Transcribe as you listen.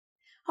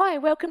Hi,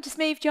 welcome to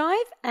Smooth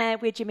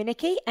Jive. We're Jim and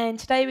Nicky, and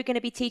today we're going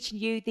to be teaching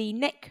you the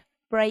neck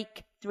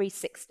break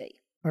 360.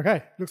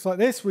 Okay, looks like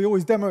this. We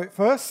always demo it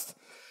first.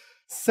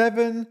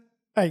 7,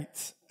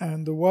 8,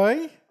 and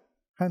away.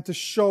 Hand to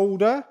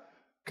shoulder,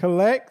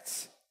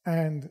 collect,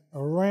 and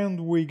around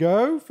we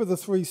go for the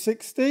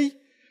 360.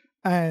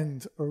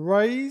 And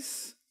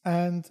raise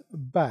and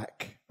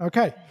back.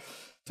 Okay,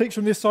 teach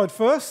from this side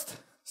first.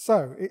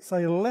 So it's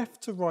a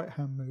left to right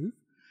hand move.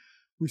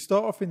 We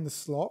start off in the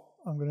slot.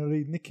 I'm going to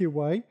lead Nicky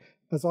away.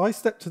 As I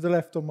step to the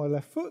left on my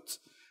left foot,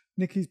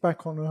 Nicky's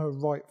back on her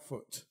right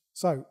foot.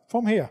 So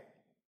from here,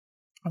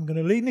 I'm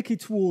going to lead Nicky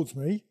towards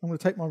me. I'm going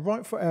to take my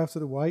right foot out of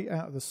the way,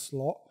 out of the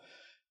slot.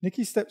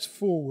 Nicky steps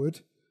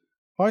forward.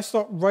 I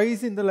start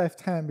raising the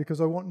left hand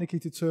because I want Nicky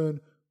to turn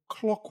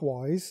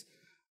clockwise.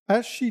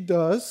 As she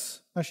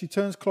does, as she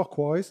turns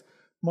clockwise,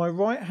 my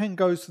right hand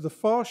goes to the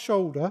far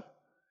shoulder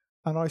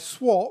and I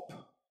swap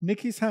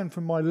Nicky's hand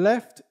from my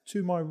left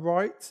to my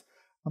right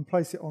and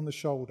place it on the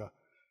shoulder.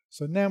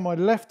 So now my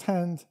left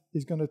hand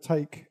is going to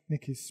take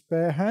Nicky's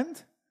spare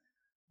hand,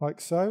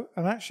 like so.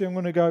 And actually I'm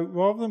going to go,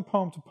 rather than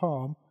palm to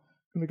palm,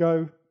 I'm going to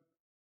go,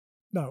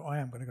 no, I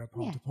am going to go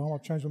palm to palm.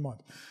 I've changed my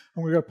mind.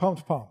 I'm going to go palm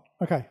to palm.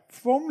 Okay,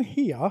 from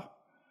here,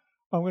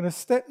 I'm going to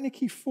step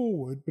Nicky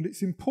forward, but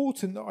it's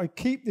important that I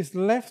keep this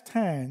left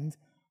hand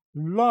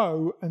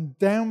low and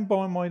down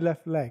by my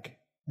left leg,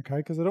 okay,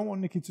 because I don't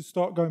want Nicky to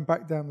start going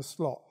back down the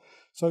slot.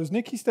 So as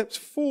Nicky steps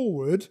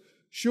forward,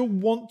 she'll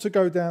want to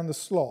go down the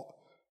slot.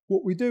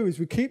 What we do is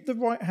we keep the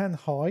right hand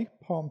high,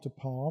 palm to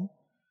palm.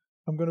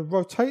 I'm going to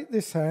rotate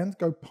this hand,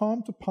 go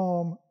palm to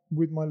palm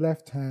with my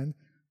left hand.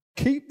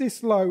 Keep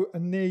this low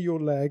and near your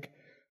leg.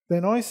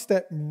 Then I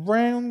step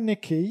round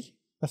Nicky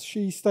as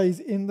she stays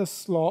in the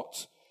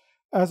slot.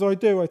 As I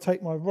do, I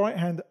take my right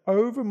hand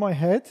over my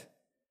head.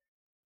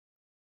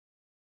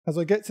 As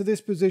I get to this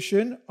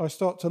position, I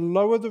start to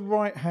lower the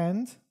right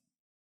hand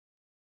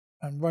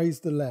and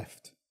raise the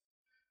left.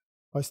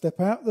 I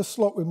step out the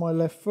slot with my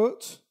left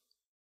foot.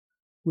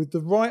 With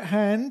the right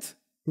hand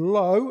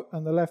low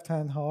and the left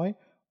hand high,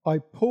 I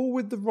pull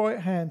with the right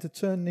hand to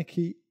turn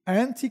Nicky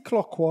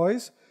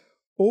anti-clockwise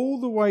all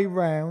the way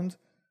round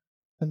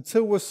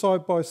until we're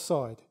side by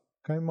side.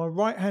 Okay, my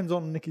right hand's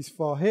on Nicky's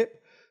far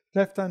hip,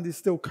 left hand is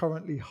still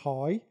currently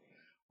high.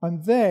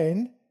 And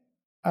then,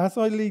 as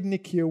I lead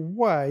Nicky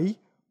away,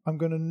 I'm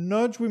going to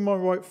nudge with my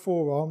right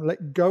forearm,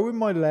 let go with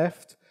my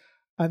left,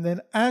 and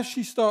then as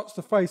she starts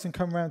to face and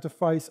come round to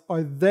face,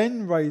 I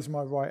then raise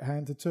my right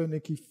hand to turn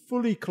Nicky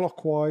fully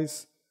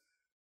clockwise,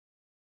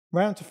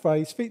 round to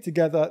face, feet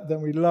together, then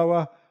we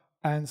lower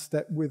and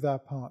step with our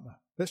partner.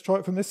 Let's try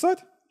it from this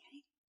side.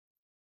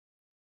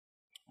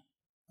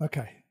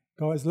 Okay,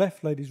 guys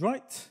left, ladies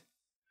right.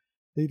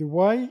 Lead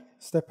away,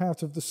 step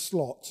out of the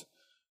slot.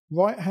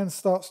 Right hand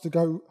starts to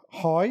go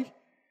high,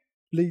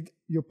 lead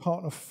your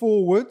partner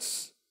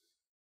forwards.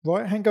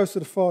 Right hand goes to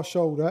the far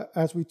shoulder.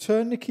 As we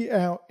turn Nicky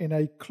out in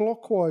a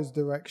clockwise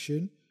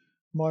direction,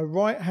 my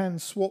right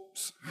hand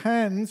swaps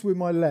hands with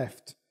my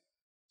left.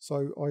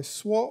 So I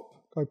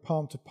swap, go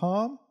palm to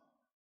palm.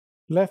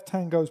 Left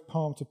hand goes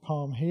palm to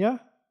palm here,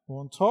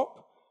 or on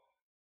top.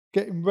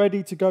 Getting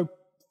ready to go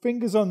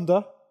fingers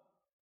under.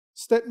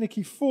 Step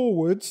Nicky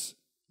forwards.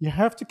 You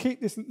have to keep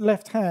this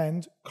left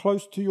hand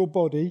close to your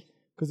body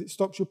because it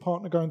stops your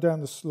partner going down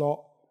the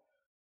slot.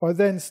 I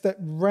then step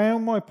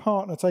round my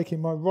partner,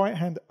 taking my right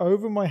hand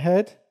over my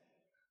head.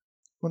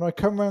 When I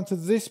come round to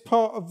this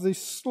part of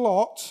this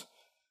slot,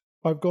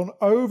 I've gone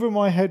over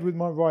my head with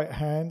my right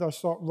hand. I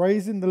start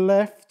raising the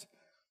left,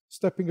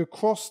 stepping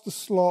across the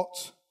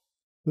slot.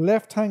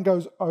 Left hand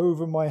goes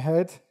over my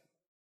head.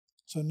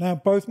 So now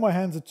both my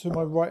hands are to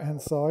my right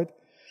hand side.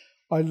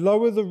 I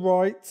lower the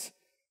right,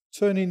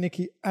 turning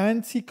Nicky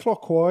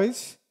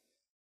anti-clockwise.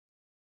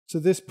 To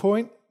this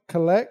point,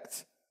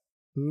 collect,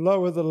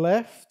 lower the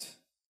left.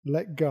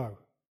 Let go.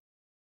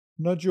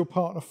 Nudge your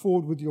partner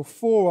forward with your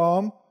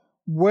forearm.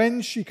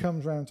 When she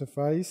comes round to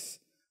face,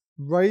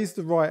 raise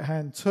the right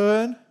hand,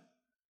 turn,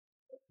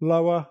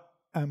 lower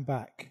and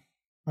back.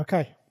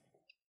 Okay.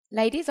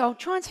 Ladies, I'll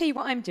try and tell you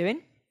what I'm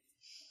doing.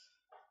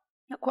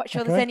 Not quite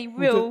sure Okay. there's any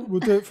real... We'll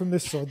do it from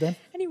this side then.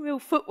 any real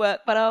footwork,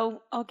 but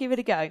I'll give it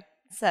a go.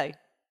 So,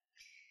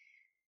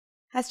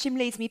 as Jim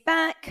leads me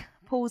back,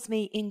 pulls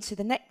me into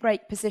the neck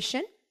break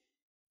position.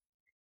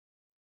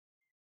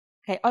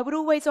 Okay, I would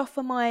always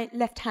offer my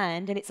left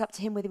hand, and it's up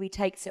to him whether he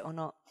takes it or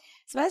not.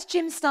 So as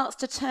Jim starts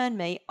to turn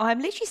me, I'm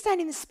literally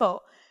standing in the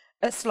slot,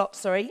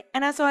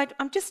 and as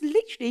I'm just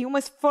literally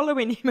almost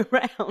following him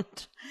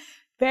around.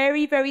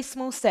 Very, very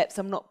small steps.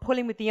 I'm not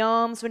pulling with the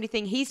arms or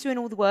anything. He's doing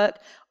all the work.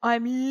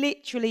 I'm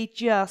literally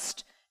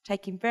just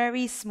taking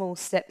very small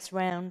steps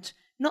round,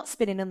 not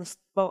spinning on the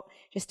spot,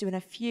 just doing a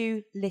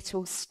few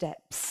little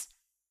steps.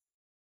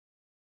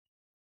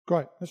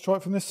 Great. Let's try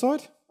it from this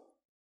side.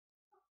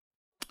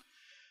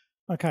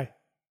 Okay,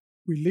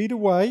 we lead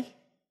away,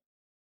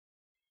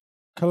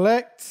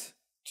 collect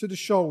to the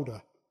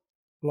shoulder,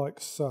 like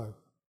so.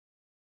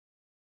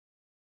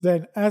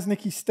 Then as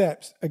Nicky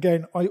steps,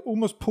 again, I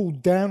almost pull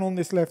down on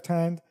this left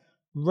hand,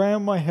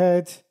 round my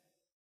head,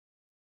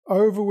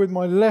 over with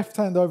my left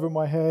hand over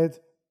my head,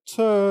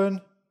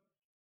 turn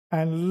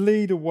and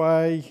lead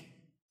away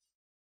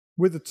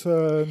with a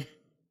turn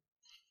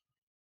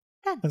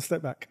and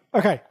step back.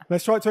 Okay,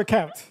 let's try it to a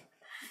count.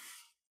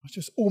 I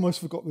just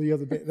almost forgot the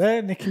other bit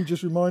there. Nicky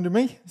just reminded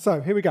me.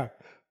 So here we go.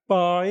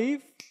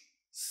 5,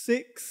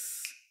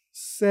 6,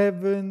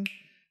 7,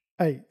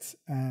 8.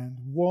 And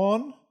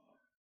 1,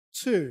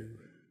 2,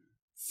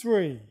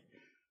 3,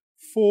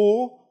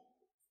 4,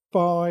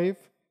 5,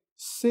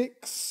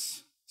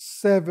 6,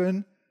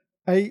 7,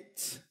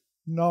 8,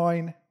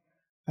 9,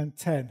 and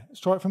 10. Let's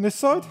try it from this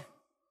side.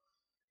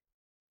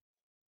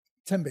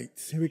 10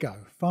 beats. Here we go.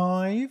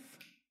 5,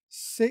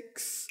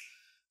 6,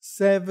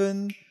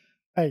 7,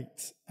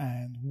 8.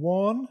 And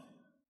 1,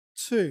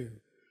 2,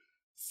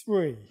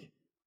 3,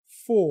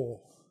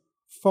 4,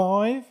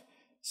 5,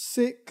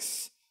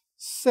 6,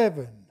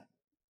 7,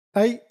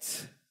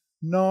 8,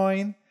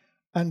 9,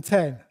 and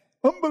 10.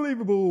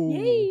 Unbelievable.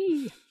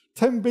 Yay.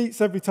 10 beats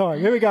every time.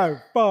 Here we go.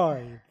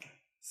 5,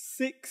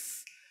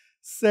 6,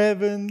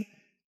 7,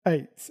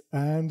 8.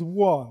 And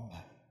 1,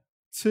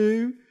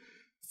 2,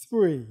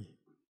 3,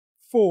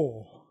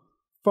 4,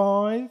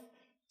 5,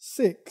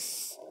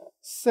 6,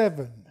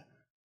 7,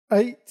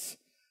 8,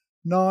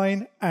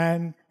 9,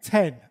 and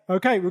 10.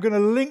 Okay, we're going to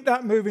link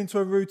that move into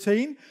a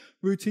routine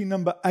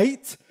number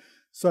 8.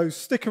 So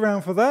stick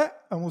around for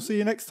that, and we'll see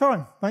you next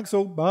time. Thanks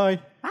all.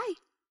 Bye.